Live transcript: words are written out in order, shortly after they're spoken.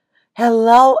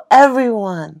Hello,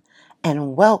 everyone,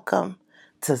 and welcome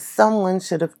to Someone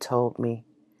Should Have Told Me.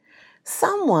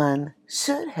 Someone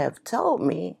should have told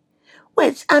me,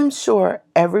 which I'm sure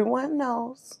everyone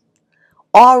knows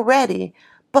already,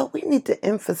 but we need to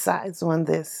emphasize on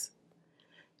this.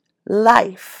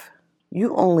 Life,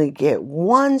 you only get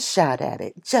one shot at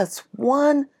it, just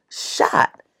one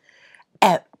shot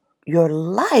at your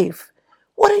life.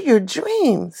 What are your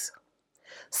dreams?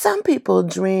 Some people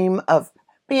dream of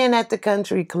being at the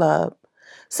country club.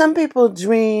 Some people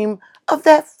dream of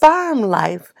that farm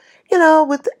life,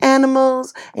 with the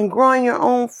animals and growing your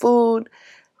own food.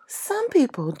 Some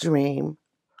people dream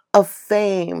of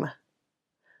fame.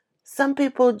 Some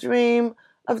people dream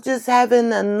of just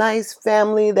having a nice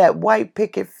family, that white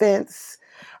picket fence,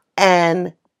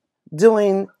 and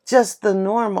doing just the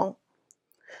normal.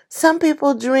 Some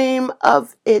people dream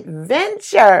of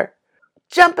adventure,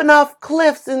 jumping off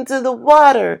cliffs into the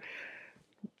water,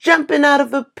 jumping out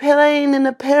of a plane in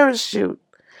a parachute.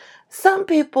 Some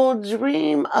people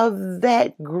dream of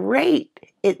that great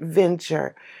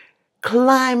adventure,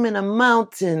 climbing a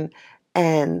mountain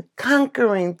and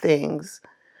conquering things.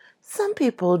 Some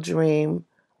people dream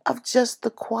of just the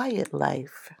quiet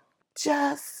life,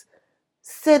 just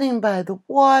sitting by the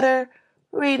water,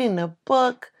 reading a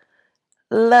book,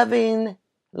 loving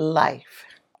life.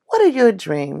 What are your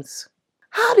dreams?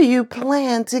 How do you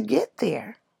plan to get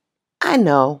there? I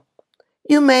know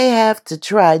you may have to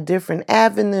try different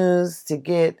avenues to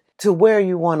get to where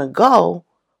you want to go,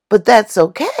 but that's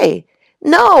okay.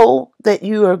 Know that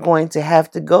you are going to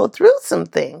have to go through some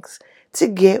things to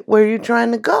get where you're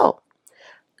trying to go.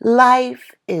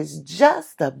 Life is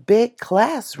just a big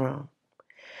classroom.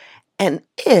 And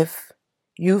if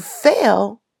you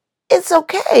fail, it's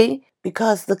okay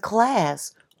because the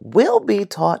class will be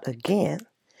taught again.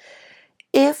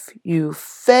 If you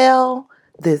fail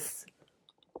this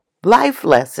life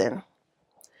lesson,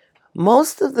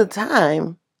 most of the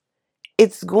time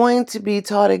it's going to be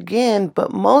taught again,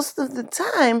 but most of the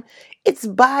time it's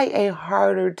by a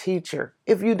harder teacher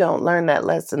if you don't learn that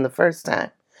lesson the first time.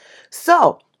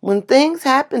 So when things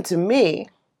happen to me,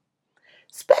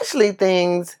 especially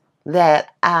things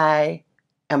that I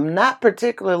am not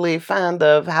particularly fond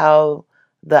of how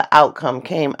the outcome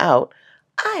came out,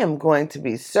 I am going to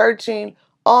be searching.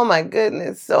 Oh my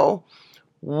goodness. So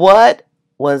what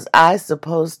was I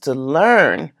supposed to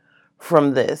learn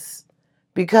from this?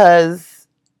 Because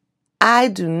I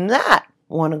do not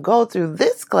want to go through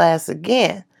this class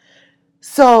again.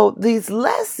 So these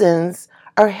lessons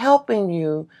are helping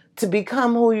you to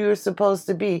become who you're supposed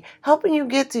to be, helping you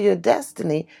get to your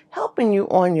destiny, helping you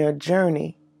on your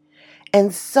journey.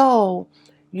 And so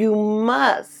you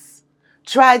must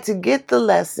try to get the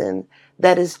lesson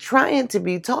that is trying to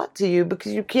be taught to you,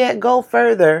 because you can't go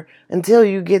further until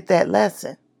you get that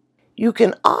lesson. You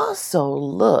can also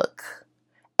look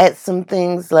at some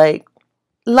things like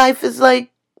life is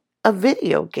like a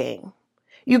video game.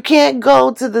 You can't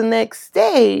go to the next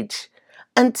stage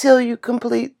until you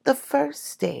complete the first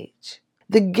stage.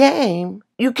 The game,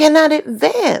 you cannot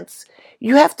advance.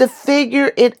 You have to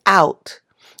figure it out.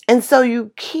 And so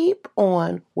you keep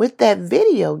on with that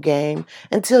video game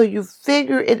until you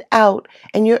figure it out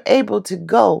and you're able to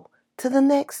go to the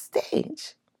next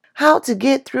stage. How to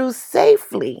get through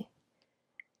safely.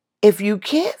 If you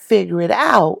can't figure it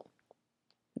out,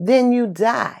 then you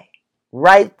die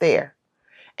right there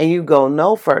and you go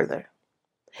no further.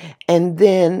 And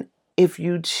then if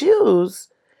you choose,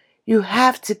 you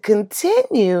have to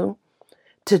continue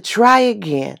to try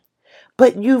again.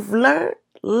 But you've learned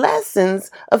lessons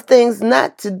of things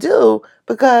not to do,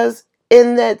 because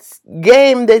in that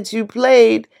game that you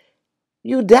played,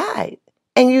 you died.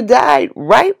 And you died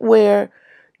right where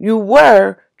you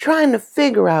were trying to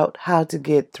figure out how to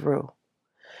get through.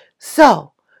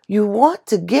 So you want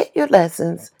to get your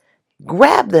lessons,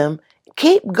 grab them,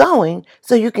 keep going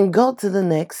so you can go to the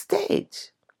next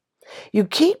stage. You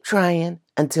keep trying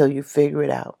until you figure it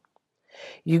out.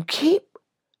 You keep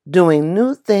doing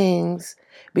new things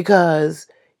because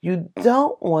you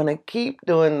don't want to keep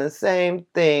doing the same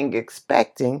thing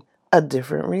expecting a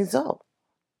different result.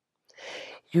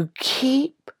 You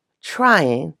keep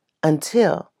trying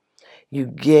until you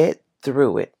get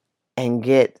through it and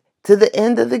get to the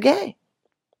end of the game.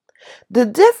 The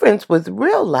difference with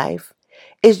real life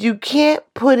is you can't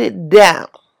put it down.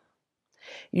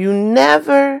 You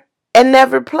never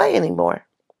play anymore.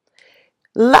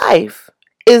 Life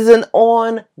is an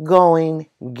ongoing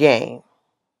game.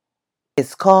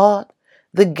 It's called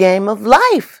the game of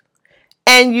life.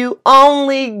 And you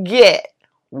only get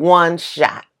one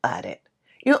shot at it.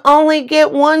 You only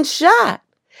get one shot.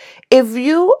 If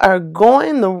you are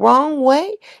going the wrong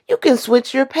way, you can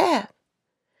switch your path.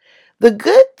 The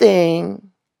good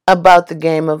thing about the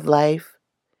game of life,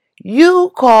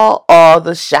 you call all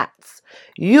the shots.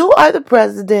 You are the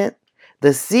president, the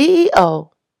CEO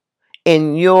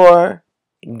in your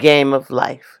game of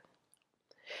life.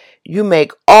 You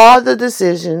make all the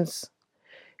decisions.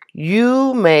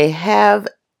 You may have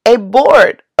a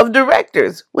board of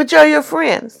directors, which are your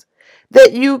friends,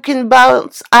 that you can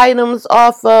bounce items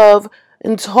off of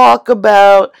and talk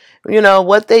about,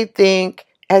 what they think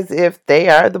as if they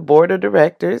are the board of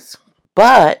directors.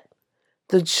 But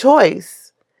the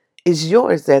choice is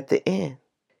yours at the end.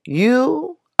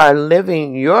 You are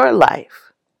living your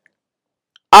life.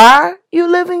 Are you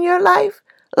living your life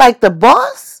like the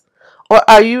boss? Or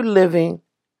are you living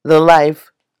the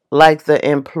life like the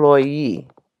employee?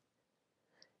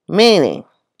 Meaning,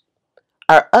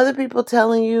 are other people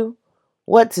telling you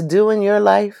what to do in your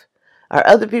life? Are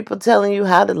other people telling you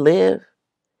how to live?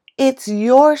 It's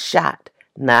your shot,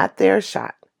 not their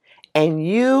shot. And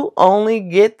you only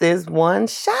get this one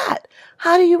shot.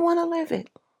 How do you want to live it?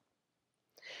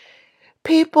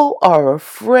 People are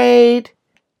afraid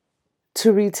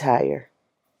to retire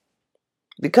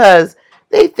because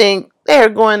they think they're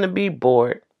going to be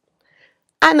bored.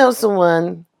 I know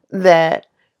someone that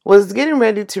was getting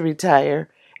ready to retire,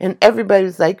 and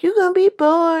everybody's like, "You're going to be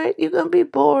bored. You're going to be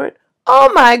bored."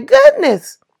 Oh my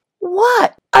goodness.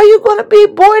 What are you going to be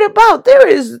bored about? There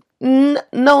is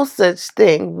no such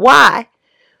thing. Why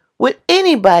would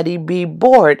anybody be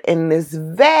bored in this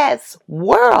vast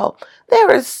world? There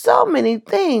are so many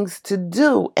things to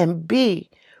do and be.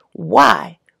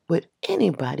 Why would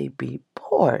anybody be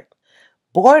bored?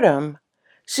 Boredom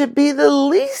should be the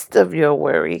least of your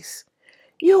worries.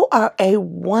 You are a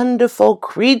wonderful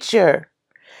creature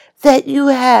that you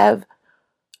have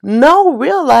no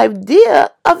real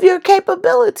idea of your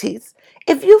capabilities.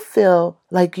 If you feel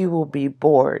like you will be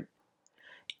bored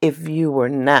if you were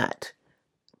not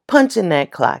punching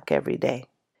that clock every day,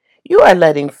 you are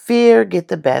letting fear get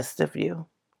the best of you.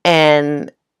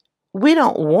 And we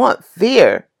don't want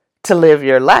fear to live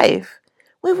your life.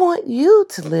 We want you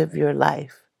to live your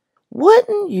life.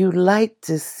 Wouldn't you like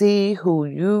to see who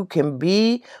you can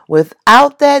be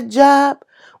without that job?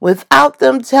 Without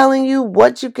them telling you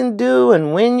what you can do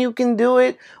and when you can do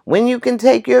it, when you can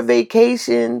take your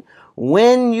vacation,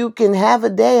 when you can have a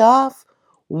day off,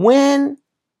 when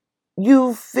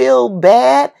you feel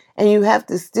bad and you have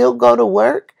to still go to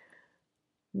work?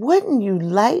 Wouldn't you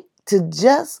like to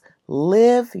just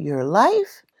live your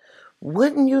life?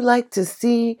 Wouldn't you like to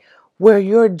see where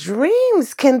your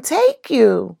dreams can take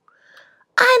you?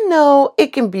 I know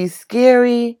it can be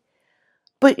scary,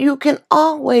 but you can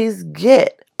always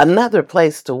get another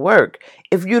place to work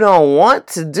if you don't want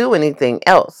to do anything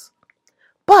else.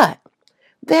 But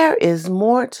there is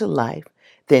more to life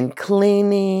than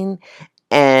cleaning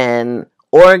and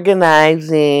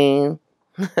organizing.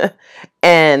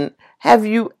 And have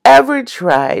you ever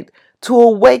tried to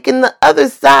awaken the other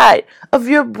side of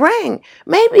your brain?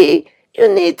 Maybe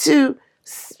you need to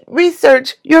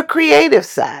research your creative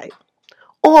side.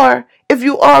 Or if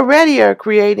you already are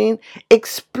creating,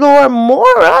 explore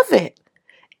more of it.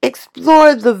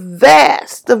 Explore the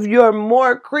vast of your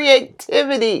more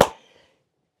creativity.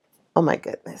 Oh my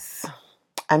goodness.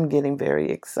 I'm getting very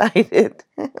excited.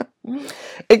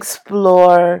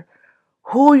 Explore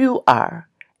who you are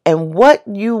and what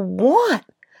you want.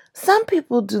 Some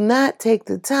people do not take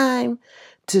the time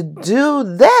to do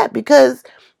that because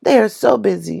they are so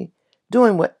busy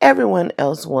doing what everyone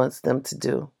else wants them to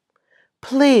do.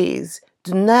 Please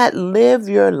do not live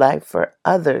your life for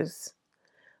others.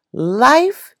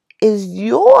 Life is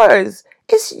yours.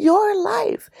 It's your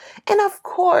life. And of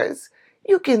course,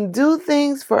 you can do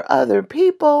things for other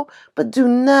people, but do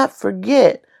not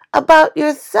forget about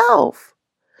yourself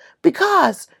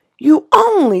because you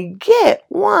only get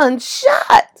one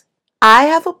shot. I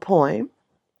have a poem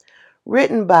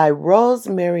written by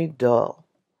Rosemary Dole,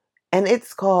 and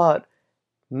it's called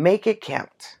Make It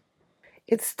Count.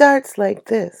 It starts like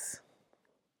this.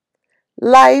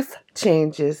 Life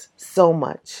changes so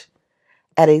much.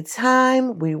 At a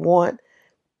time we want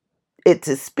it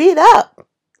to speed up,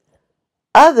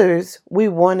 others we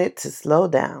want it to slow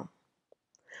down.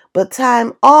 But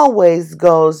time always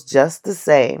goes just the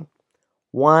same,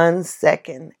 1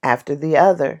 second after the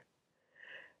other,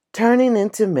 turning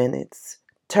into minutes,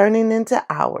 turning into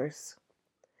hours.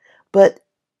 But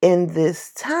in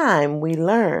this time we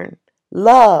learn,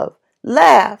 love,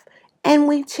 laugh, and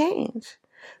we change.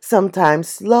 Sometimes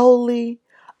slowly,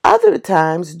 other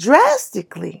times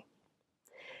drastically.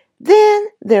 Then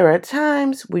there are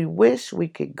times we wish we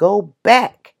could go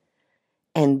back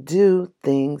and do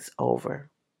things over.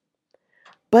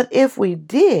 But if we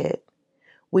did,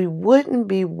 we wouldn't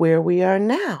be where we are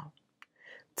now.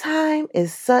 Time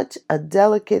is such a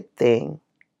delicate thing.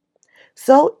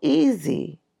 So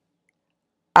easy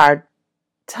are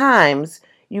times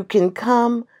you can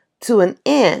come to an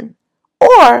end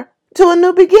or to a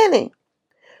new beginning.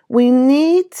 We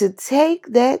need to take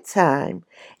that time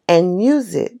and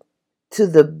use it to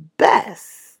the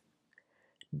best.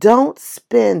 Don't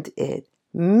spend it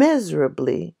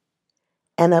miserably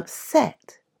and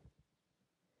upset.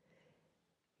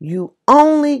 You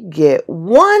only get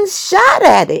one shot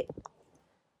at it.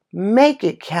 Make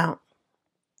it count.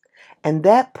 And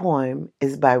that poem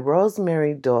is by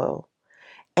Rosemary Doyle.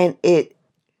 And it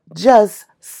just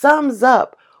sums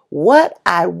up what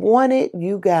I wanted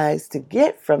you guys to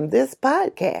get from this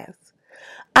podcast.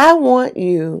 I want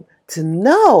you to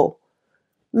know,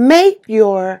 make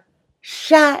your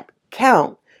shot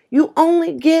count. You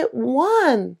only get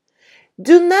one.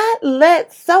 Do not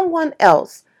let someone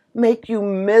else make you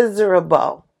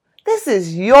miserable. This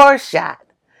is your shot.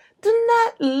 Do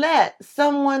not let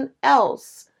someone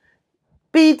else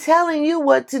be telling you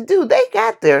what to do. They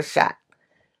got their shot.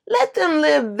 Let them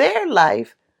live their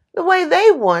life the way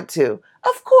they want to.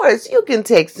 Of course, you can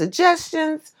take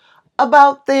suggestions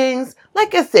about things.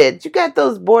 Like I said, you got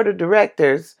those board of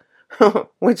directors,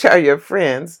 which are your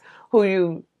friends, who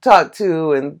you talk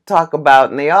to and talk about,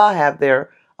 and they all have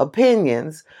their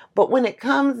opinions. But when it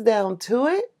comes down to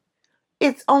it,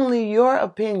 it's only your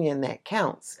opinion that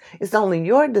counts. It's only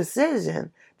your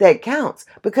decision that counts.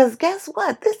 Because guess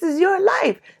what? This is your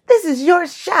life. This is your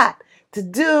shot to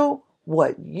do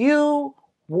what you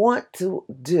want to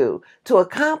do, to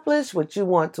accomplish what you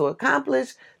want to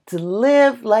accomplish, to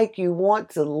live like you want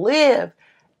to live.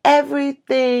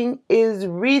 Everything is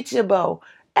reachable.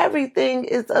 Everything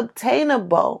is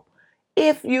obtainable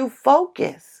if you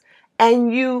focus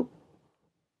and you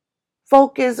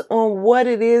focus on what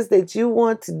it is that you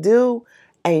want to do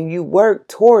and you work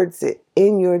towards it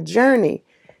in your journey.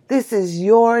 This is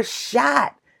your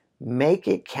shot. Make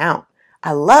it count.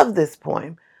 I love this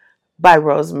poem by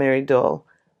Rosemary Doyle.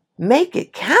 Make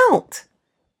it count.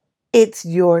 It's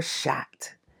your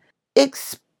shot.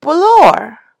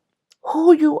 Explore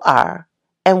who you are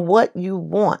and what you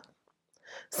want.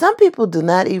 Some people do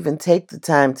not even take the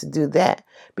time to do that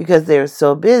because they're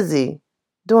so busy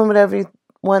doing what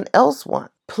everyone else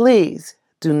wants. Please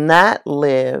do not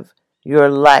live your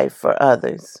life for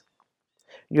others.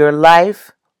 Your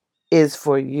life is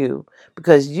for you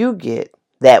because you get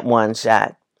that one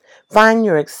shot. Find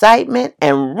your excitement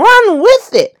and run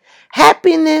with it.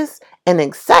 Happiness and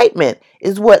excitement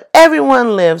is what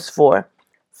everyone lives for.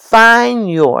 Find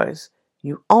yours.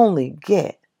 You only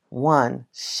get one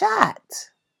shot.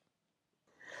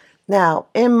 Now,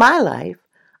 in my life,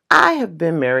 I have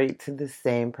been married to the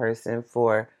same person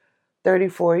for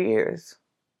 34 years.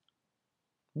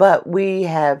 But we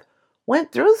have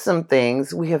went through some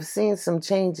things. We have seen some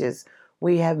changes.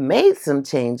 We have made some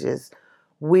changes.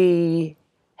 We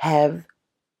have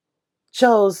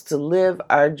chose to live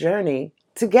our journey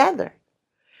together.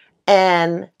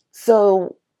 And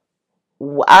so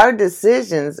our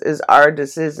decisions is our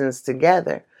decisions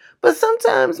together. But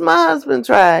sometimes my husband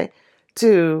try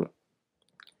to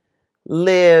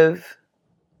live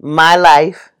my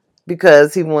life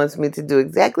because he wants me to do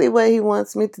exactly what he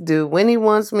wants me to do when he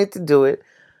wants me to do it.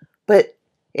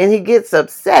 And he gets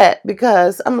upset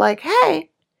because I'm like, hey,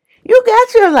 you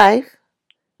got your life.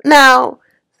 Now,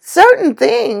 certain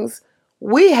things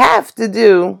we have to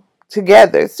do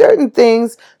together. Certain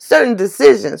things, certain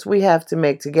decisions we have to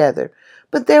make together.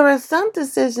 But there are some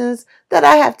decisions that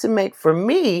I have to make for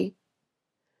me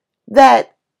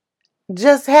that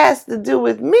just has to do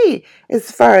with me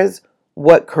as far as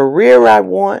what career I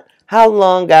want, how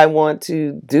long I want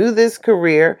to do this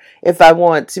career, if I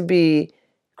want to be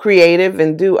creative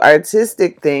and do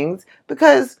artistic things.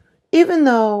 Because even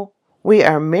though we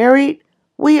are married,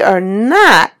 we are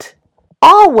not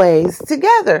always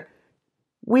together.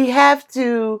 We have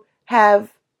to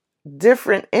have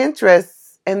different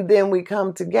interests and then we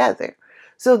come together.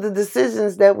 So the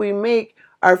decisions that we make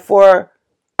are for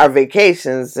our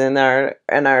vacations and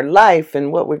our life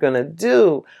and what we're going to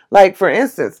do. Like for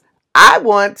instance, I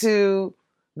want to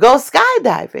go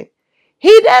skydiving.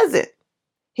 He doesn't.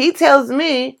 He tells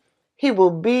me he will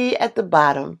be at the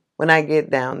bottom when I get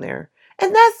down there.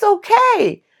 And that's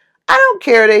okay. I don't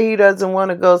care that he doesn't want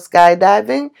to go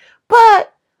skydiving,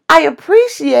 but I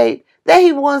appreciate that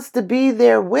he wants to be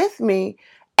there with me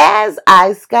as I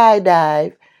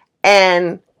skydive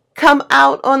and come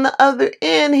out on the other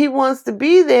end. He wants to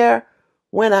be there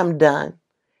when I'm done.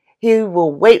 He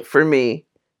will wait for me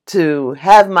to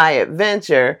have my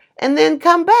adventure and then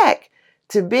come back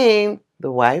to being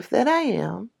the wife that I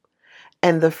am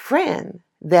and the friends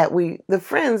that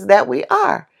we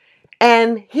are.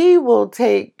 And he will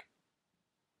take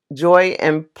joy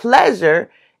and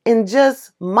pleasure in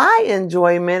just my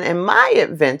enjoyment and my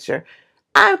adventure.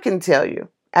 I can tell you,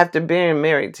 after being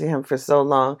married to him for so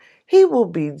long, he will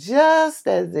be just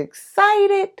as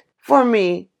excited for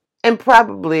me and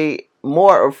probably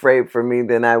more afraid for me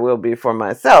than I will be for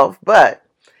myself. But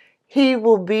he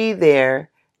will be there,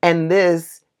 and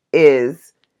this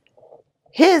is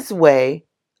his way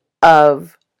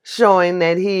of showing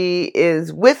that he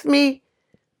is with me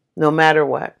no matter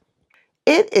what.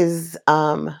 It is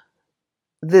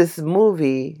this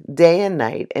movie, Day and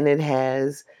Night, and it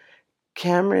has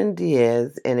Cameron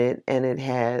Diaz in it, and it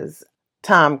has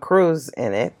Tom Cruise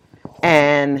in it.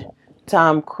 And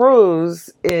Tom Cruise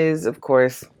is, of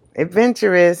course,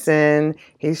 adventurous, and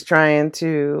he's trying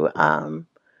to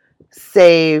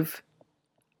save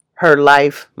her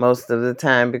life most of the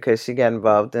time because she got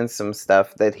involved in some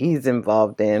stuff that he's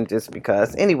involved in just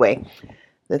because. Anyway,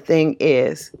 the thing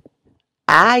is,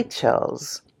 I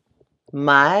chose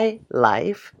my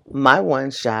life, my one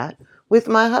shot with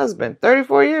my husband.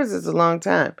 34 years is a long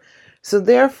time. So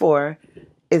therefore,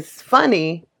 it's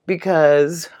funny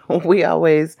because we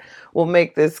always will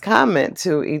make this comment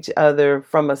to each other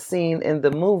from a scene in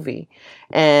the movie.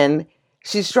 And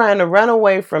she's trying to run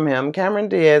away from him. Cameron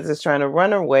Diaz is trying to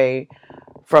run away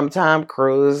from Tom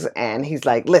Cruise. And he's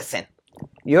like, listen,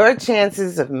 your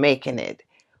chances of making it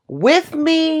with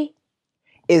me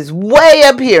is way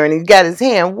up here, and he's got his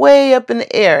hand way up in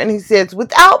the air, and he says,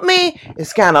 without me,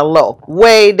 it's kind of low,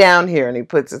 way down here, and he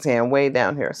puts his hand way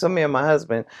down here. So me and my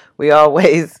husband, we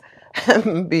always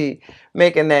be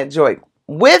making that joke.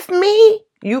 With me,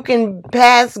 you can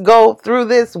go through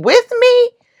this with me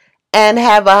and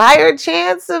have a higher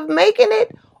chance of making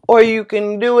it, or you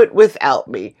can do it without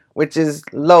me, which is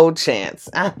low chance.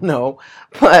 I know,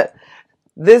 but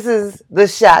this is the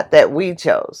shot that we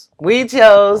chose. We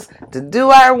chose to do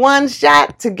our one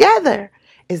shot together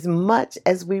as much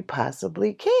as we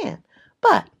possibly can.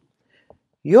 But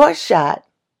your shot,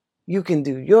 you can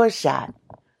do your shot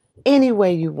any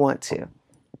way you want to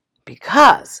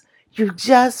because you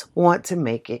just want to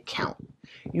make it count.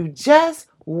 You just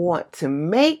want to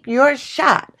make your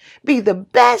shot be the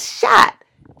best shot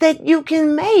that you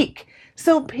can make.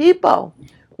 So people,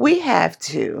 we have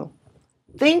to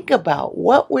think about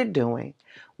what we're doing.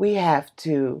 We have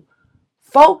to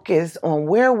focus on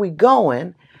where we're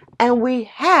going, and we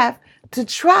have to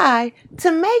try to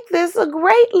make this a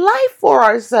great life for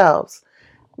ourselves.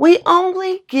 We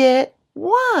only get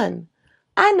one.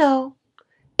 I know.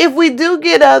 If we do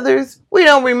get others, we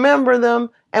don't remember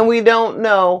them, and we don't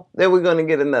know that we're going to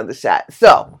get another shot.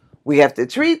 So we have to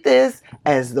treat this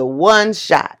as the one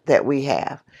shot that we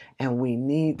have. And we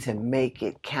need to make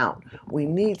it count. We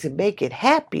need to make it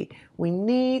happy. We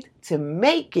need to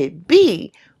make it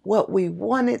be what we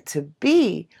want it to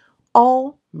be.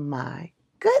 Oh my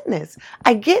goodness.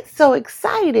 I get so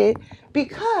excited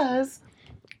because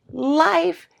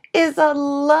life is a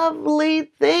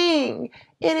lovely thing.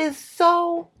 It is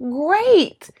so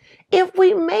great if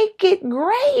we make it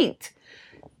great.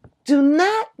 Do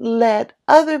not let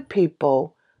other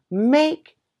people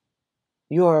make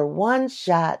your one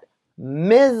shot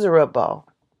miserable.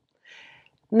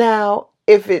 Now,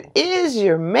 if it is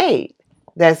your mate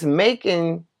that's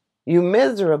making you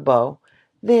miserable,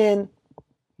 then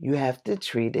you have to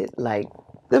treat it like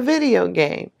the video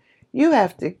game. You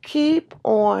have to keep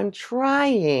on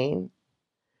trying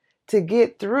to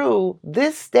get through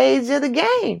this stage of the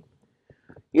game.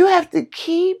 You have to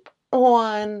keep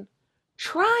on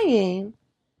trying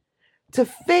to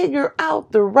figure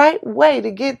out the right way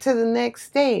to get to the next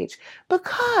stage,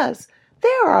 because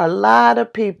there are a lot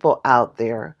of people out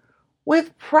there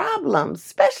with problems,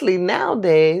 especially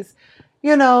nowadays.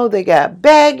 You know, they got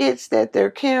baggage that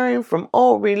they're carrying from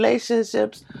old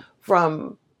relationships,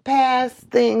 from past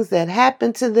things that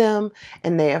happened to them,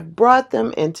 and they have brought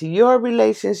them into your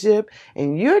relationship,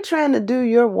 and you're trying to do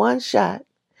your one shot,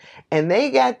 and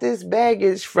they got this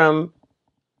baggage from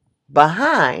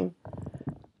behind.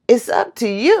 It's up to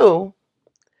you,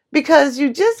 because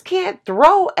you just can't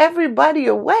throw everybody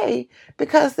away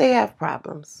because they have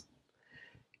problems.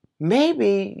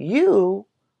 Maybe you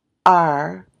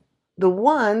are the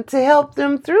one to help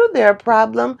them through their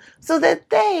problem so that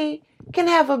they can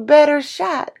have a better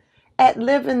shot at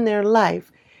living their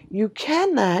life. You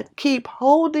cannot keep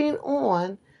holding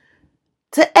on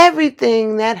to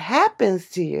everything that happens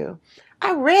to you.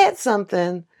 I read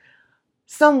something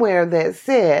somewhere that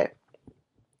said,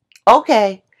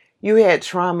 okay, you had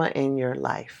trauma in your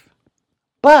life.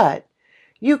 But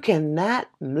you cannot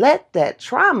let that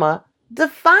trauma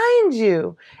define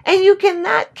you. And you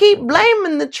cannot keep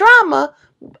blaming the trauma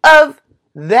of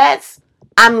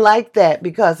I'm like that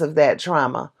because of that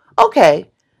trauma. Okay,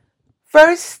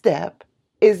 first step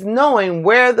is knowing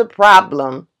where the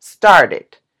problem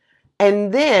started.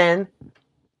 And then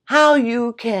how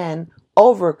you can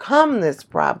overcome this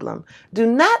problem. Do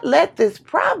not let this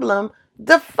problem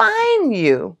define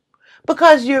you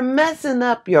because you're messing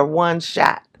up your one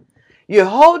shot. You're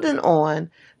holding on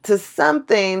to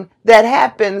something that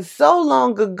happened so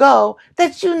long ago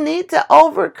that you need to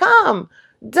overcome.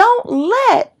 Don't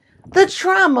let the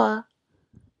trauma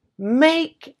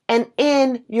make and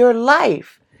end your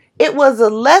life. It was a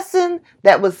lesson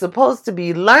that was supposed to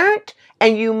be learned,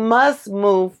 and you must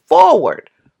move forward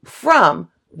from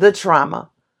the trauma.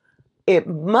 It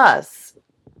must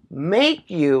make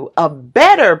you a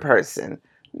better person,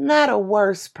 not a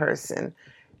worse person.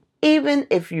 Even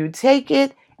if you take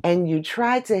it and you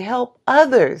try to help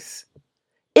others,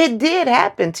 it did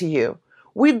happen to you.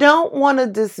 We don't want to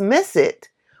dismiss it.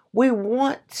 We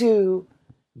want to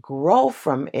grow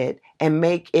from it and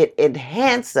make it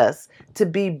enhance us to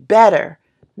be better,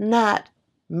 not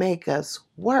make us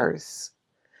worse.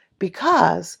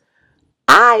 Because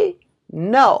I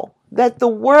know that the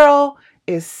world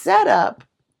is set up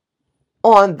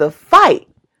on the fight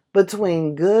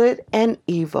between good and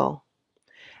evil.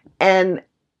 And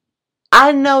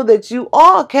I know that you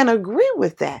all can agree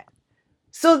with that.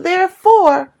 So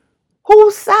therefore,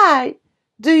 whose side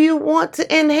do you want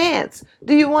to enhance?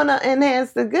 Do you want to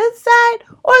enhance the good side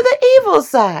or the evil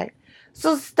side?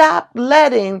 So stop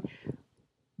letting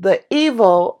the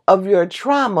evil of your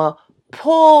trauma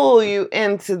pull you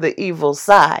into the evil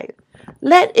side.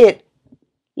 Let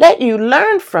you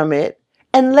learn from it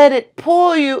and let it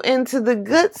pull you into the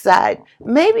good side.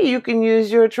 Maybe you can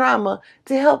use your trauma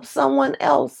to help someone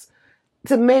else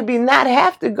to maybe not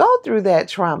have to go through that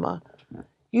trauma.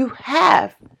 You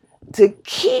have to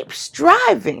keep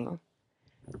striving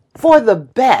for the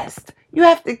best. You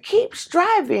have to keep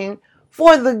striving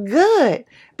for the good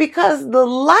because the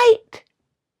light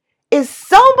is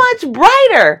so much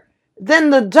brighter than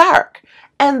the dark,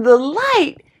 and the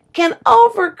light can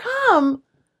overcome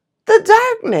the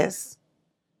darkness.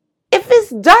 If it's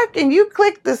dark and you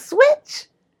click the switch,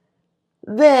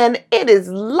 then it is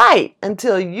light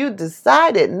until you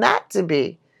decide it not to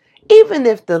be. Even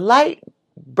if the light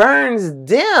burns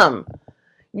dim,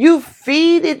 you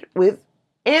feed it with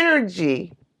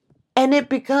energy and it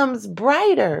becomes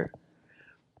brighter.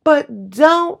 But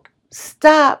don't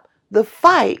stop the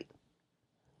fight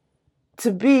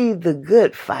to be the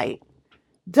good fight.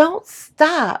 Don't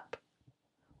stop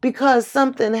because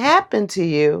something happened to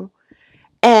you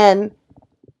and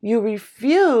you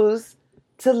refuse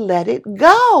to let it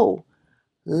go.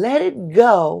 Let it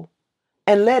go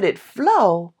and let it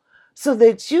flow so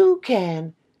that you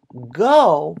can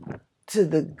go to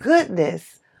the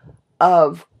goodness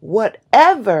of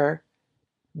whatever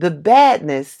the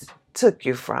badness took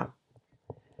you from.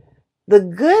 The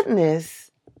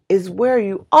goodness is where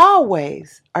you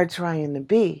always are trying to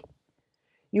be.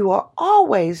 You are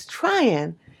always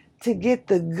trying to get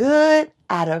the good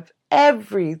out of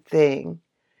everything.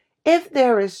 If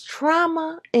there is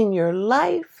trauma in your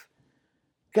life,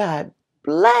 God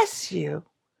bless you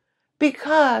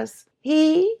because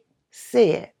He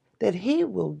said that He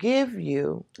will give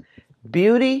you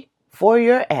beauty for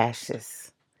your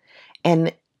ashes.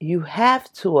 And you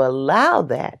have to allow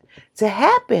that to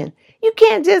happen. You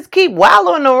can't just keep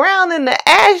wallowing around in the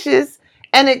ashes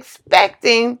and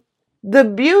expecting the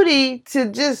beauty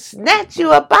to just snatch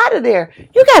you up out of there.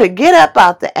 You got to get up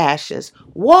out the ashes,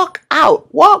 walk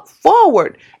out, walk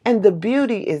forward, and the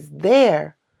beauty is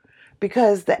there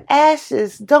because the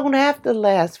ashes don't have to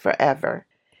last forever.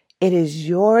 It is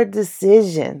your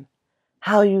decision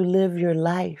how you live your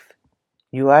life.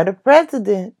 You are the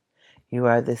president. You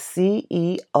are the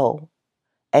CEO.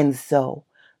 And so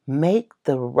make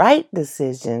the right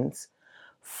decisions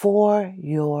for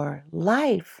your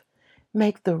life.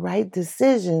 Make the right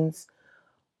decisions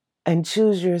and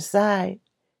choose your side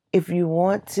if you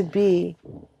want to be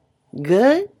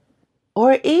good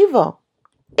or evil.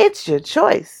 It's your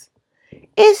choice.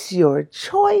 It's your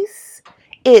choice.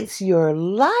 It's your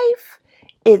life.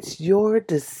 It's your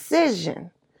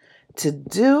decision to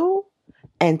do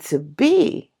and to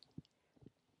be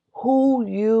who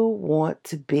you want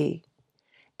to be.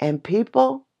 And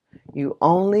people, you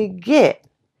only get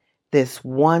this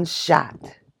one shot.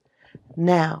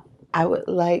 Now, I would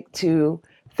like to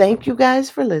thank you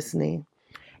guys for listening.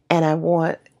 And I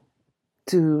want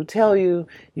to tell you,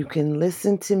 you can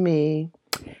listen to me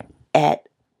at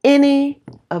any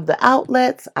of the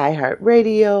outlets,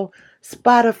 iHeartRadio,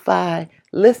 Spotify,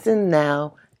 Listen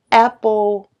Now,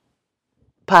 Apple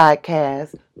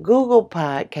Podcasts, Google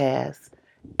Podcasts,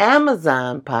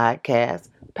 Amazon Podcasts,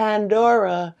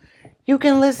 Pandora. You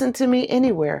can listen to me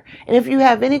anywhere. And if you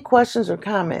have any questions or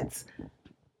comments,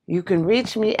 you can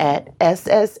reach me at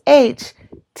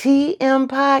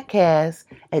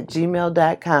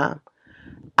sshTmpodcast@gmail.com.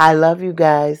 I love you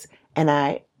guys, and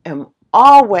I am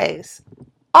always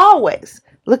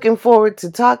looking forward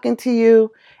to talking to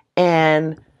you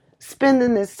and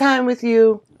spending this time with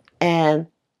you. And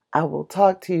I will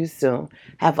talk to you soon.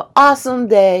 Have an awesome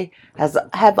day.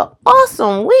 Have an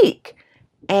awesome week.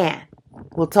 And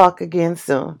we'll talk again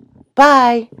soon.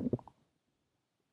 Bye.